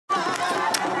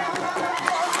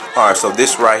Alright, so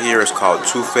this right here is called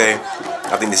touffee.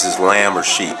 I think this is lamb or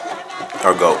sheep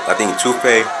or goat. I think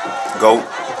touffee goat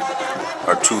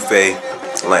or touffee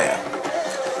lamb.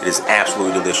 It is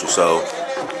absolutely delicious. So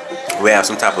we have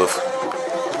some type of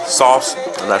sauce.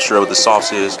 I'm not sure what the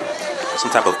sauce is.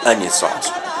 Some type of onion sauce.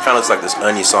 Kind of looks like this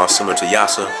onion sauce similar to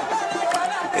yassa.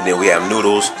 And then we have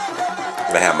noodles.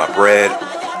 And I have my bread.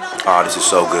 Oh, this is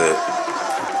so good.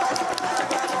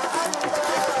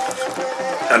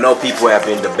 I know people have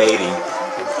been debating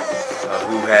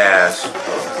who has.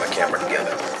 Oh, my camera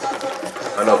together.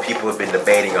 I know people have been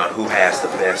debating on who has the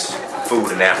best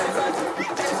food in Africa.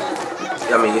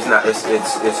 I mean, it's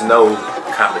no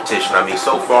competition. I mean,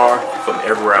 so far from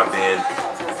everywhere I've been,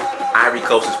 Ivory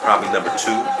Coast is probably number 2,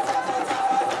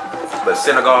 but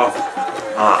Senegal,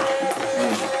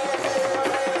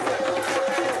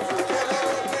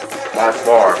 by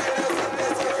far,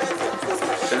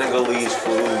 Senegalese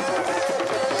food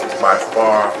is by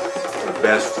far the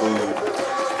best food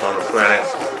on the planet.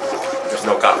 There's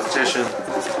no competition.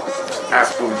 It's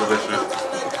absolutely delicious.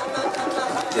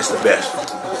 It's the best.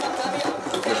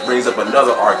 Which brings up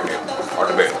another argument or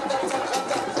debate.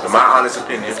 In my honest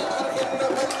opinion,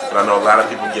 and I know a lot of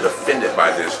people get offended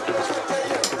by this,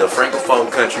 the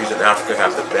Francophone countries in Africa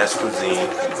have the best cuisine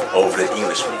over the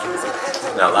English speakers.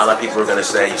 Now, a lot of people are going to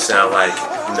say you sound like,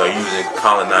 using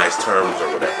colonized terms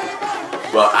or whatever.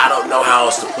 Well, I don't know how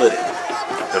else to put it.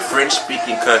 The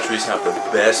French-speaking countries have the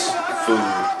best food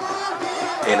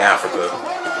in Africa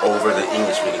over the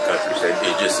English-speaking countries.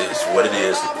 It just is what it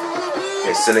is.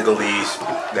 In Senegalese,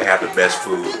 they have the best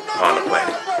food on the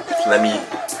planet. So let me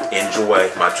enjoy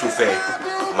my touffee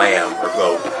lamb or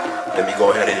goat. Let me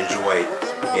go ahead and enjoy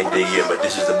and dig in, but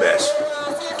this is the best.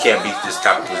 You can't beat this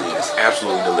type of cuisine. It's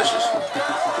absolutely delicious.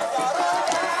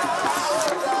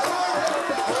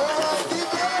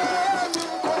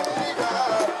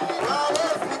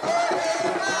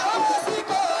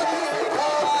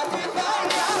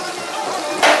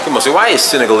 Come on, so why is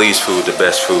Senegalese food the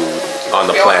best food on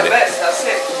the planet? That's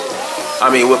it. I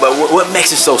mean, but what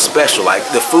makes it so special? Like,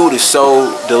 the food is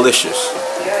so delicious.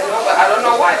 Yeah, I know, but I don't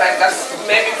know why. Like, that's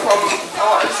maybe from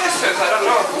our ancestors. I don't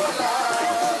know.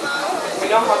 We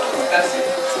know how to cook. That's it.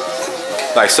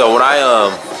 Like, so when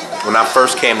I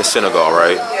first came to Senegal,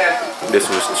 right? Yeah. This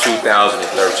was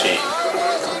 2013.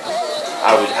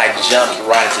 I jumped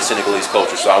right into Senegalese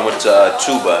culture. So I went to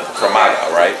Touba from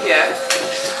Maga, right? Yeah.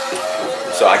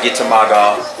 So I get to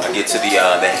Maga, I get to the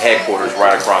headquarters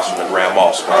right across from the Grand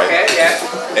Mosque, right? Okay, yeah.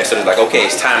 And so they're like, okay,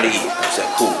 it's time to eat. I said,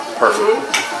 cool, perfect.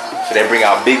 So they bring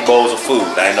out big bowls of food.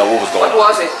 I didn't know what was going on.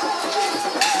 What was it?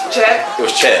 Chef? It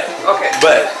was chef. Okay.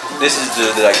 But this is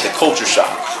the culture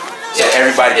shock. So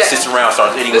everybody just sits around,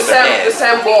 starts eating with their hands. The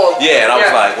same bowl. Yeah, and I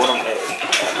was like, what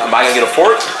am I gonna get a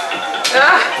fork?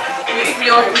 With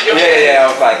your yeah,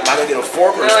 I was like, am I gonna get a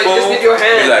fork or a spoon? You just need your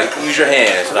hands. He's like, use your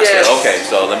hands. And I said, okay,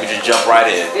 so let me just jump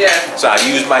right in. Yeah. So I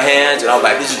used my hands, and I was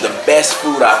like, this is the best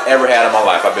food I've ever had in my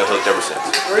life. I've been hooked ever since.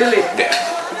 Really? Yeah.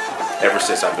 Ever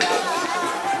since I've been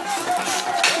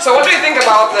hooked. So what do you think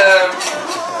about the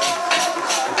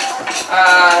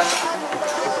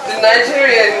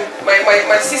Nigerian,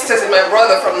 my sisters and my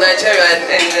brother from Nigeria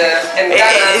and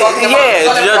Ghana talking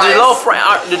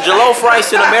about the jollof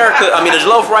rice in America, I mean the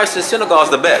jollof rice in Senegal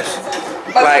is the best.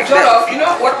 But like jollof, you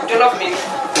know what jollof means?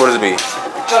 What does it mean?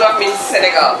 Jollof means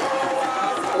Senegal.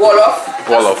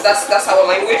 Wolof. That's our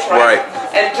language, right? Right.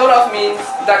 And jollof means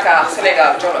Dakar,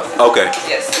 Senegal, jollof. Okay.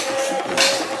 Yes.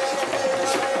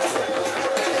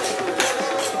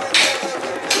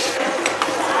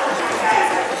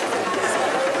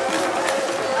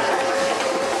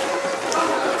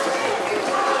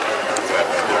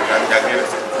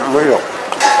 Real.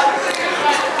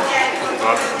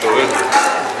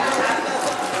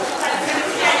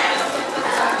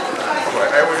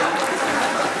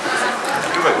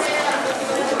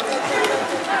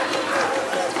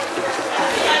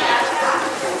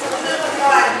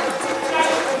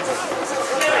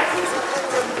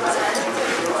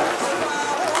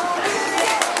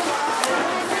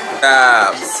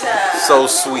 So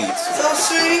sweet. So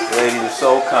sweet. Lady was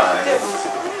so kind.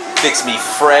 Fix me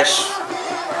fresh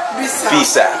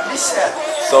B-sap.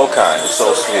 So kind,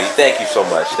 so sweet. Thank you so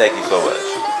much. Thank you so much.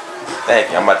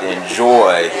 Thank you. I'm about to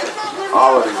enjoy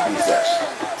all of these B-saps.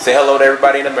 Say hello to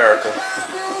everybody in America.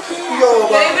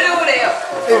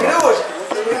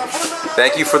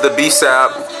 Thank you for the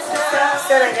B-sap.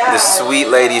 The sweet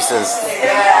ladies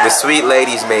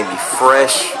made me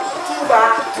fresh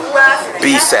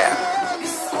B-sap.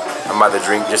 I'm about to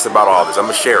drink just about all this. I'm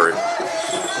gonna share it,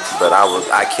 but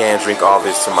I can't drink all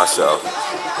this to myself.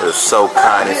 It was so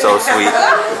kind and so sweet.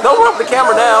 Don't run for the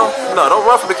camera now. No, don't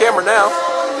run for the camera now.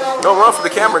 Don't run for the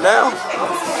camera now.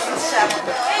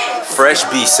 Fresh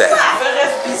bisap.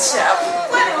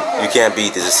 You can't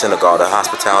beat this in Senegal. The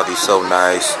hospitality is so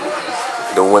nice.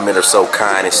 The women are so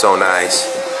kind and so nice.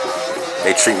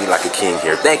 They treat me like a king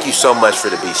here. Thank you so much for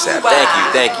the bisap. Thank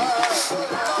you, thank you.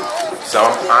 So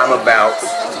I'm about,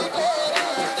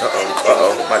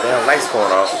 my damn light's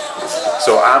going off.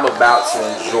 So I'm about to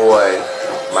enjoy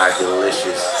my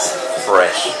delicious,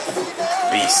 fresh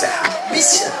bisap.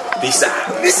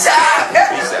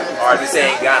 Or they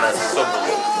say in Ghana,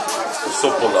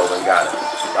 supolo in Ghana.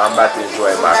 I'm about to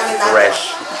enjoy my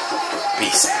fresh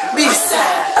bisap.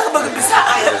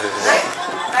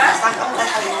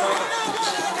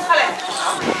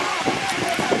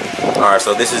 Alright,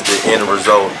 so this is the end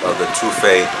result of the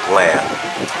touffé lamb.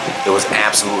 It was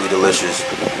absolutely delicious.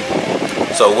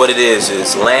 So what it is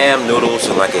lamb noodles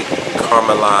and like a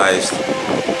caramelized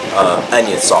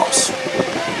onion sauce.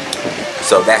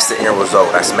 So that's the end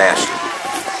result. I smashed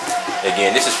it.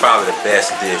 Again, this is probably the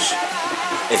best dish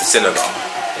in Senegal,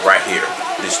 right here.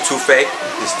 This touffé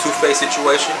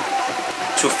situation.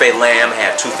 Touffé lamb,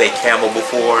 had touffé camel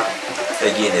before.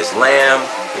 Again, it's lamb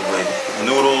with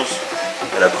noodles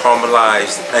and a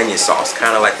caramelized onion sauce,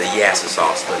 kind of like the yassa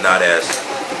sauce, but not as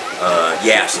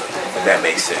yassa, if that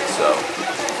makes sense. So,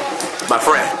 my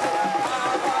friend,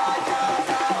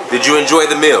 did you enjoy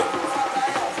the meal?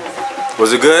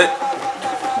 Was it good?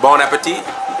 Bon appetit?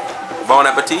 Bon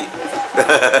appetit?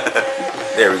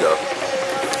 There we go.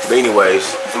 But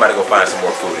anyways, I'm about to go find some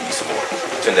more food to eat some more.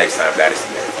 Till next time, that is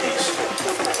the end. Peace.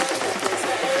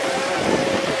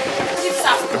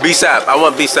 Bisap. I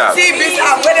want bisap. See,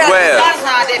 bisap. Where?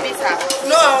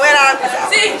 No, where are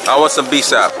bisap? I want some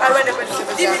bisap.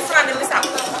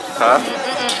 Huh?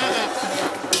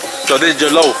 So this is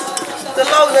your loaf. The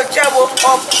loaf of chabo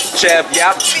of Cheb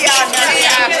yap.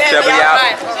 Cheb yap.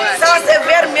 Ça c'est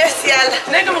vermiciel.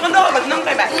 Nega mo kando mag nang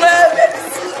kay ba?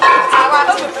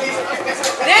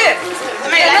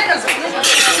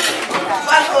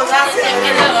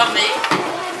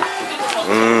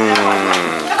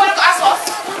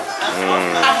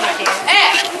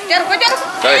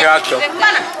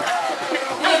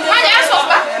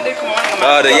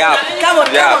 The yap.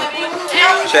 Yap.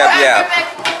 Cheb yap.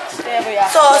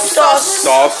 Sauce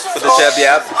for the cheb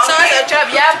yap.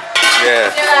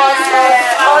 Yeah.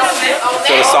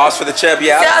 So the sauce for the cheb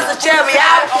yap.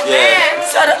 Yeah.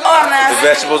 The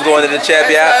vegetables going in the cheb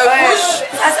yap.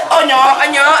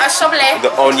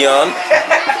 The onion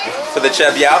for the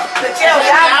cheb yap.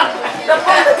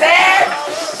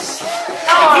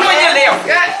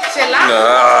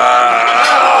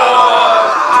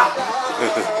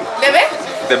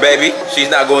 The baby, she's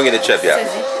not going in the cheb yap.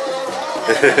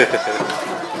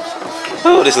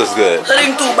 Oh, this looks good.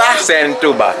 San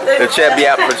Tuba. The cheb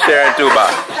yap for Sharon Tuba.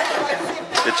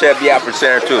 The cheb yap for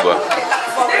Sharon Tuba.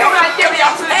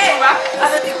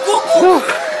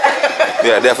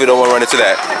 Yeah, definitely don't want to run into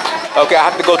that. Okay, I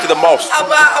have to go to the mosque. I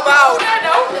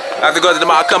have to go to the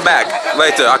mosque. I'll come back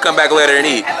later. I'll come back later and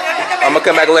eat. I'm gonna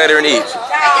come back later and eat.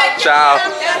 Ciao.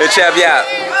 The cheb yap.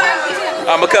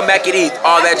 I'm gonna come back and eat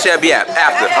all that cheb yap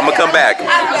after. I'm gonna come back.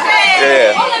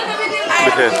 Yeah.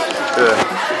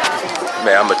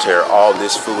 Man, I'm gonna tear all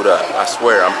this food up. I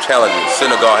swear, I'm telling you,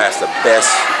 Senegal has the best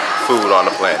food on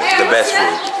the planet. The best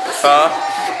food. Huh?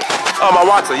 Oh, my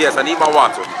water. Yes, I need my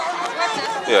water.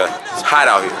 Yeah, it's hot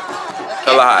out here.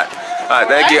 Hella hot. Alright,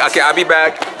 thank you. Okay, I'll be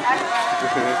back.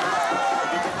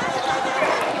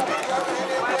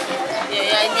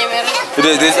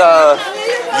 This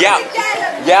yap.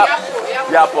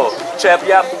 Yapo. Cheb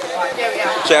yap.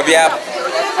 Cheb yap.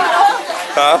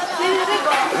 Huh?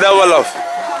 No, Wolof.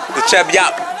 The cheb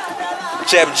yap.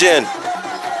 Cheb jin.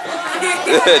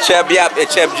 Cheb yap and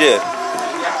cheb jin.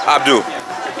 Abdul,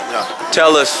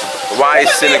 tell us, why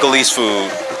is Senegalese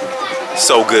food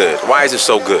so good? Why is it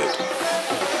so good?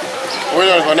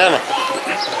 Where are you going, Nana?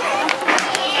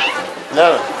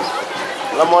 Nana.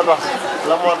 La moto.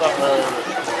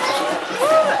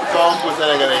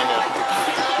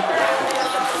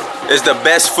 It's the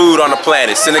best food on the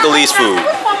planet. Senegalese food.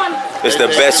 It's the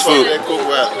best food. They cook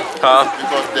well. Huh?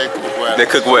 Because they cook well. They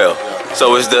cook well. Yeah.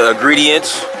 So it's the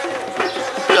ingredients?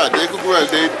 Yeah, they cook well.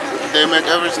 They make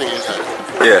everything inside.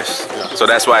 Yes. Yeah. So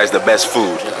that's why it's the best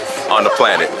food on the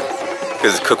planet.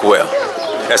 Because it cook well.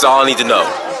 That's all I need to know.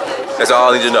 That's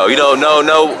all I need to know. You know,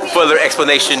 no further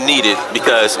explanation needed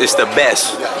because it's the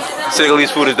best. Senegalese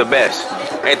food is the best.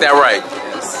 Ain't that right?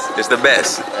 It's the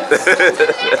best.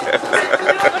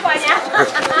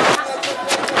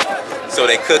 So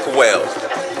they cook well.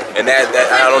 And that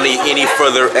I don't need any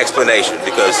further explanation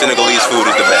because Senegalese food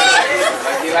is the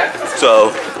best.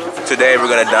 So today we're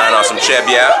gonna dine on some cheb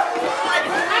yap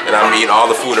and I'm eating all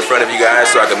the food in front of you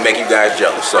guys so I can make you guys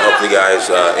jealous. So hopefully you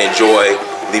guys enjoy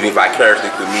living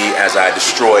vicariously through me as I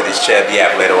destroy this cheb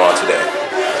yap later on today.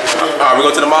 All right, we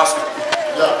go to the mosque?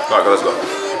 Yeah. All right, let's go.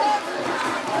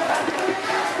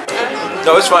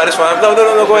 No, it's fine, it's fine. No,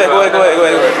 go ahead.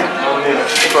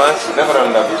 It's fine.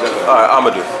 All right,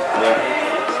 Amadou.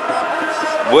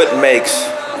 What makes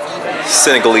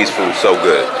Senegalese food so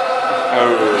good?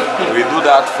 We do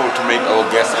that to make our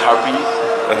guests happy,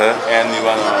 and we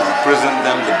want to present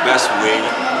them the best way.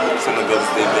 Senegalese,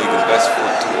 they make the best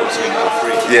food too also in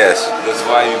Africa. Yes. That's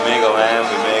why we make a lamb,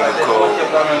 we make a cow, we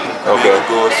make a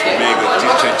goat, we make a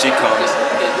chicken.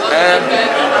 And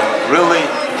really,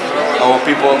 our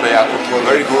people, they are cooking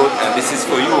very good, and this is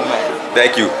for you, man.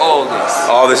 Thank you. All this.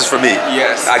 All this is for me.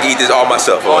 Yes. I can eat this all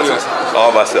myself. All yourself.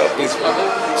 All myself.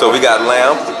 So we got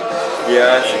lamb.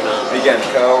 Yes. We get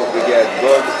cow, we get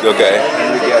goat. Okay.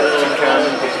 And we get chicken.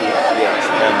 Yes.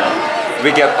 And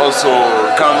we get also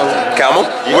camel. Camel?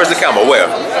 Yes. Where's the camel? Where?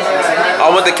 I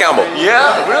want the camel.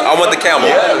 Yeah, really? I want the camel.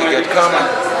 Yeah, we get camel.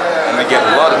 And we get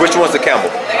a lot of. Which one's the camel?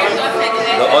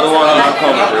 The other one is the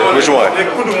camel. Which one? Is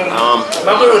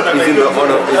in the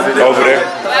other. Over there?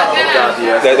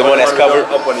 Yes. The one that's covered?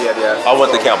 Up on here, yes. I want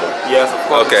the camel. Yes, of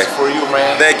course. Okay. It's for you,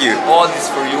 man. Thank you. All this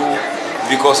for you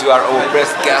because you are our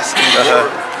best guest in the world.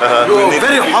 You're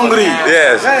very hungry.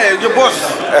 Yes. Hey, your boss.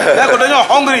 Neko, you're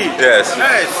hungry. Yes.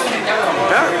 Yes.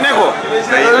 Neko,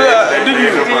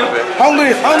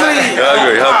 hungry. Hungry.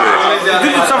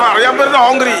 Did you suffer? You're very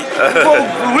hungry. Go,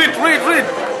 read.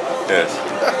 Yes.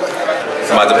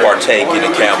 I'm about to partake in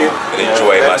the camel and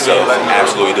enjoy myself.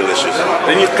 Absolutely delicious.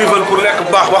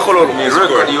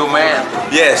 You man.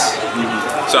 Yes.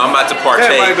 So I'm about to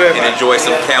partake and enjoy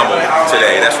some camel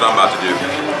today. That's what I'm about to do.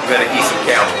 I'm gonna eat some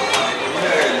camel.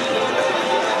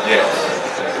 Yes.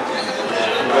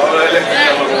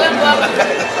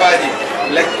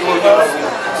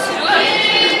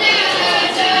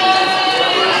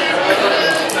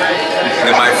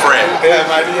 And my friend,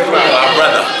 my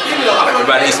brother. We're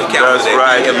about to eat some camel today.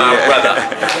 Right. And my brother.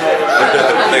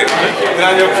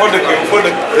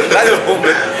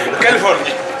 California.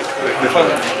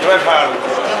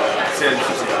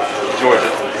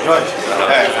 Georgia.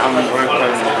 I'm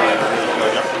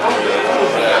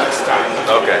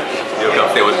Okay. You'll come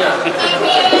stay with me.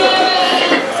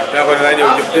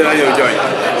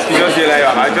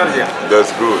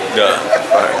 That's good. Yeah.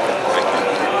 All right.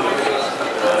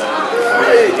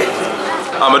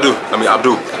 Thank you.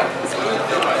 Abdul.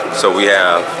 So we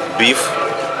have beef,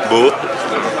 bull.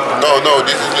 No,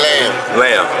 this is lamb.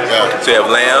 Lamb. Yeah. So you have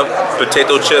lamb,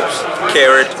 potato chips,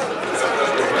 carrot,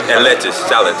 and lettuce,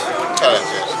 salad. Yes.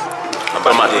 I'm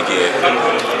about to dig in.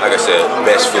 Like I said,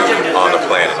 best food on the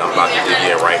planet. I'm about to dig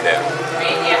in right now.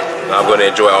 I'm going to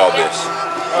enjoy all this.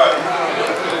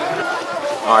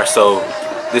 All right, so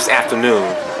this afternoon,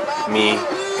 me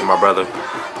and my brother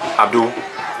Abdul,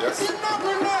 Yes.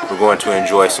 we're going to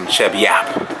enjoy some cheb yap.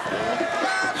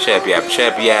 Cheb yap.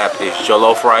 Cheb yap is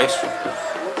jollof rice.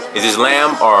 Is this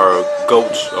lamb or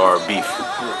goat or beef?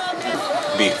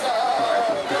 Beef.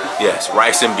 Yes,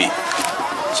 rice and beef.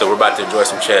 So we're about to enjoy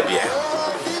some cheb yap.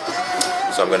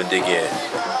 So I'm gonna dig in.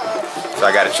 So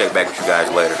I gotta check back with you guys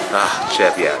later.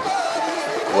 Cheb yap.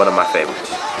 One of my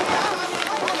favorites.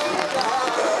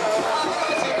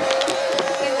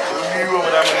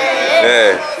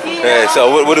 Hey, so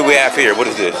what do we have here? What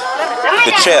is this?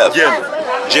 The cheb. Gym.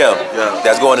 Yeah.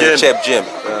 That's going in the cheb gym.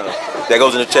 That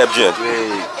goes in the cheb gym.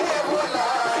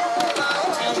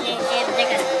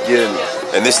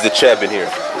 And this is the cheb in here.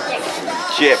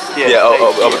 Chef. Yeah,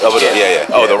 over there. Yeah.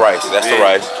 Oh, the rice. That's the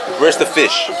rice. Where's the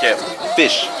fish?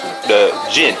 Fish. The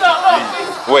gin.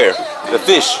 Where? The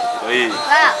fish.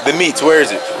 The meat. Where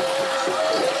is it?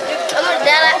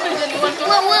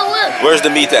 Where's the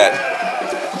meat at?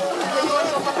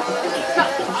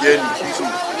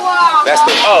 That's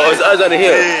the. Oh, it's under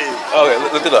here. Okay,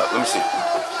 look it up. Let me see.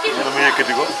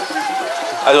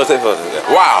 I just want to say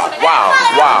wow.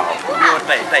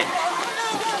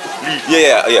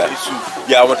 Yeah.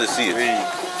 Yeah, I want to see it.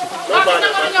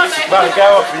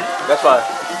 That's fine.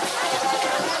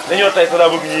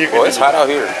 Oh, it's hot out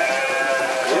here.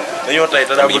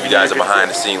 Let me give you guys a behind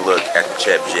the scene look at the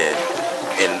cheb gin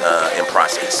in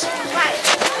process.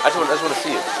 I just want to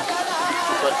see it.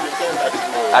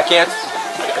 I can't?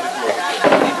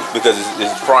 Because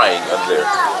it's frying under there.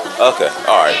 Okay,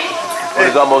 alright. When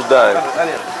it's almost done,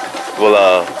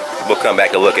 we'll come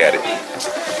back and look at it.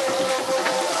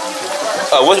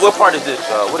 What part is this?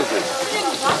 What is this?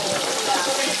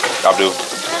 Abdul.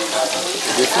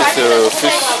 This is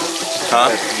fish. Huh?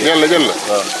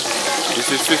 This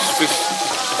is fish.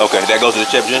 Okay, that goes to the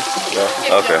cheb gin?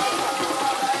 Yeah. Okay.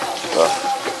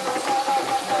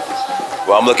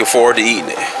 Well, I'm looking forward to eating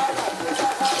it.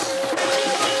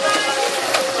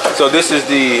 So this is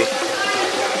the...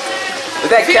 Is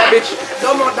that cabbage?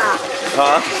 Domada.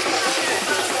 Huh?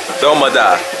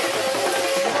 Domada.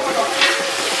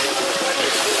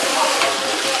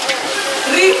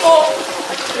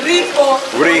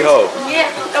 Riho. Yeah,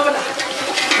 domada.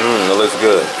 That looks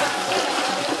good.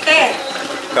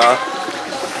 Huh?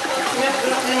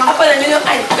 Apa yang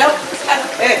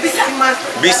bisa mas?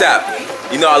 BSAP.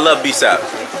 You know I love BSAP.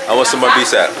 I want some more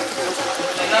BSAP.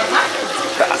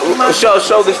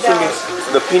 Show this to me.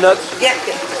 The peanuts?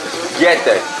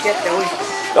 Gete.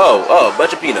 Oh,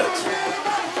 bunch of peanuts.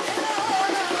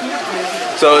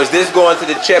 So is this going to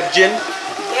the chep gin?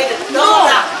 No.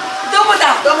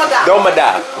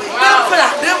 Domada.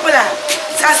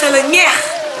 Ça c'est le ñeex.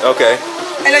 Okay.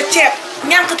 Et le chep.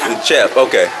 The chep,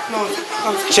 okay. No.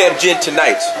 Chep gin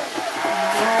tonight.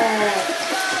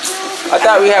 I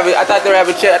thought we have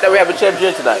a chep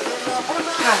gin tonight.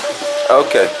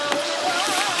 Okay.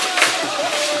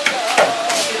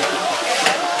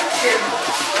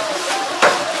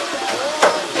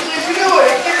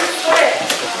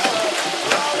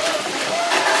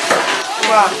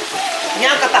 Wow.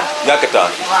 Yakatan.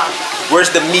 Wow. Where's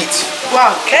the meat?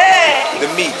 Wow. Okay. The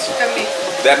meat. The meat.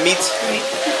 That meat?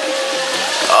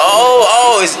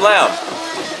 Oh, it's lamb.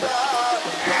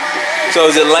 So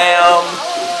is it lamb,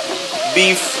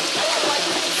 beef?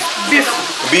 Beef.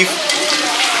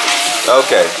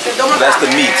 Okay. That's the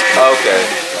meat. Okay.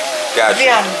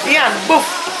 Gotcha. Viande, boeuf.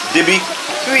 Dibi?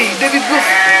 Oui, dibi boeuf.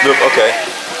 Look, okay.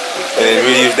 And then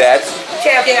we use that?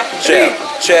 Chep.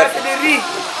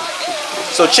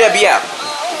 So chep yap.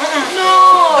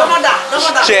 No. Domada.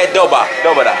 Chep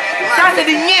domada. Ça c'est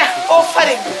du ñeex au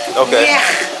farine. Okay. Ñeex.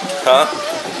 Huh?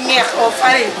 Ñeex au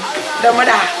farine.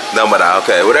 Domada.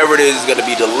 Okay. Whatever it is gonna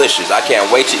be delicious. I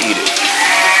can't wait to eat it.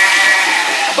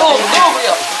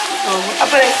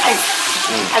 Après ice.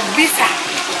 Ak bisa.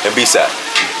 And BSAP.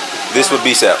 This would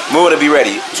BSAP. When would it be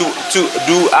ready? To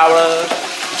do our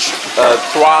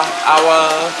 3 hour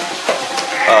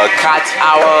 4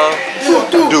 hour.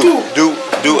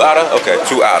 Do hour. Okay,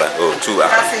 2 hour. Oh, 2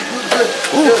 hour.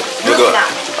 Look,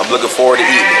 I'm looking forward to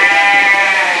eating it.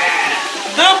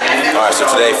 All right, so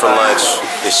today for lunch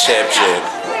is chep gin.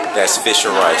 That's fish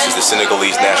and rice. It's the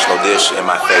Senegalese national dish and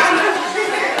my favorite.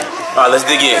 All right, let's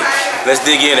dig in. Let's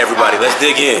dig in, everybody. Let's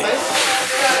dig in.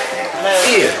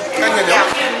 Yeah.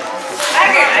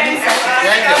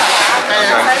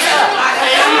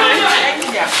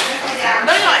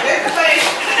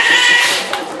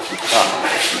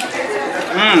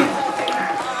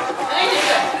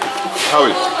 How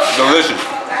is it? Delicious.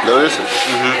 Delicious.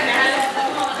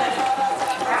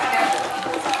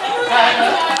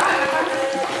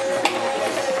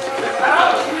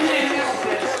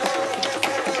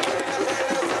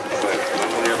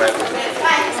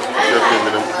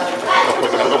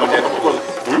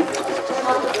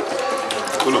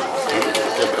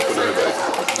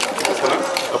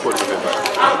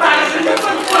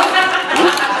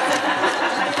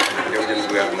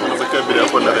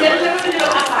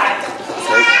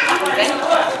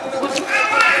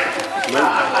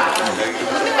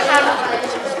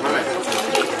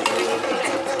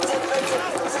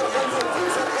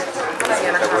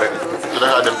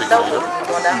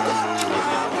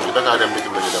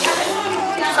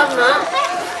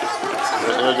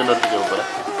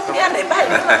 Ya, deh, baik.